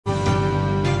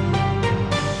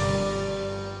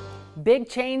Big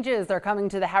changes are coming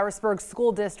to the Harrisburg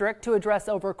School District to address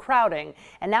overcrowding,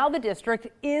 and now the district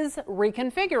is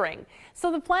reconfiguring. So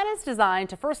the plan is designed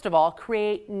to, first of all,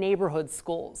 create neighborhood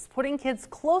schools, putting kids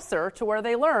closer to where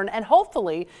they learn and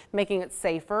hopefully making it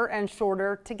safer and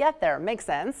shorter to get there. Makes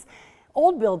sense.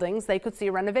 Old buildings, they could see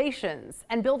renovations,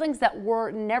 and buildings that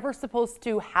were never supposed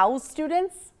to house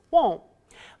students won't.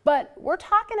 But we're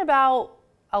talking about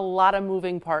a lot of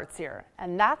moving parts here,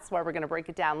 and that's why we're going to break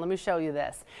it down. Let me show you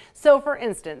this. So for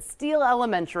instance, Steele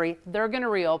Elementary, they're going to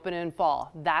reopen in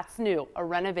fall. That's new, a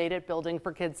renovated building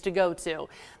for kids to go to.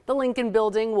 The Lincoln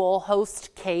building will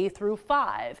host K through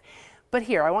 5. But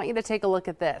here, I want you to take a look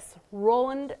at this.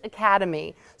 Roland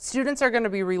Academy. Students are going to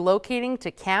be relocating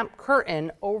to Camp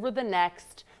Curtin over the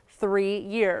next 3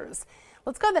 years.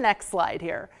 Let's go to the next slide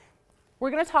here.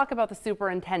 We're going to talk about the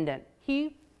superintendent.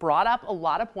 He brought up a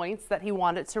lot of points that he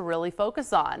wanted to really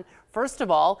focus on. First of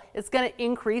all, it's going to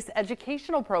increase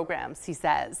educational programs, he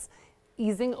says.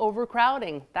 Easing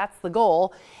overcrowding, that's the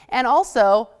goal. And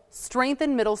also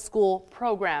strengthen middle school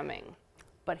programming.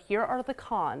 But here are the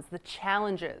cons, the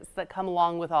challenges that come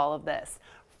along with all of this.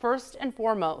 First and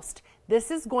foremost, this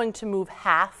is going to move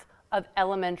half of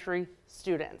elementary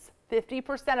students.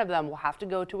 50% of them will have to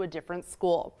go to a different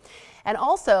school. And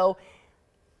also,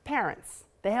 parents.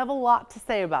 They have a lot to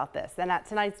say about this, and at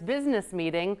tonight's business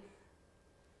meeting,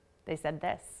 they said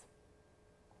this.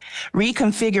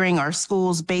 Reconfiguring our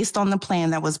schools based on the plan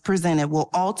that was presented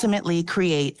will ultimately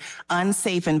create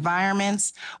unsafe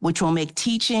environments, which will make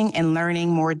teaching and learning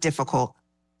more difficult.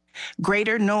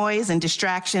 Greater noise and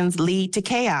distractions lead to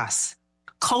chaos.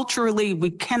 Culturally, we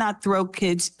cannot throw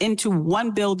kids into one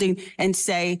building and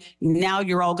say, now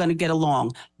you're all going to get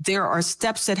along. There are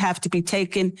steps that have to be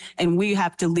taken, and we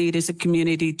have to lead as a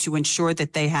community to ensure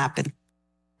that they happen.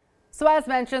 So as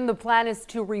mentioned, the plan is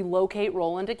to relocate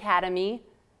Roland Academy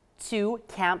to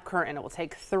Camp Curtin. It will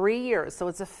take 3 years, so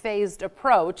it's a phased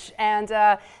approach,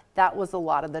 and that was a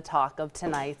lot of the talk of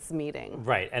tonight's meeting.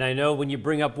 Right, and I know when you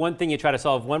bring up one thing, you try to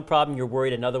solve one problem, you're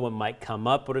worried another one might come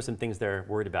up. What are some things they're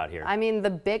worried about here? I mean, the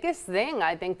biggest thing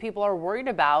I think people are worried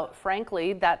about,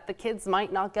 frankly, that the kids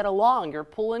might not get along. You're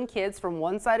pulling kids from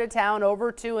one side of town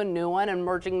over to a new one and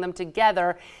merging them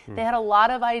together. They had a lot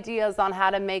of ideas on how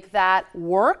to make that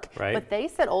work, right. But they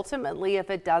said ultimately if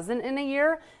it doesn't in a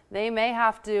year, they may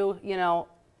have to, you know,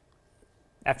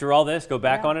 after all this, go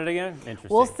back on it again?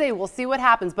 Interesting. We'll see what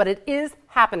happens, but it is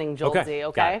happening, Joel D,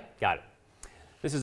 okay? Got it.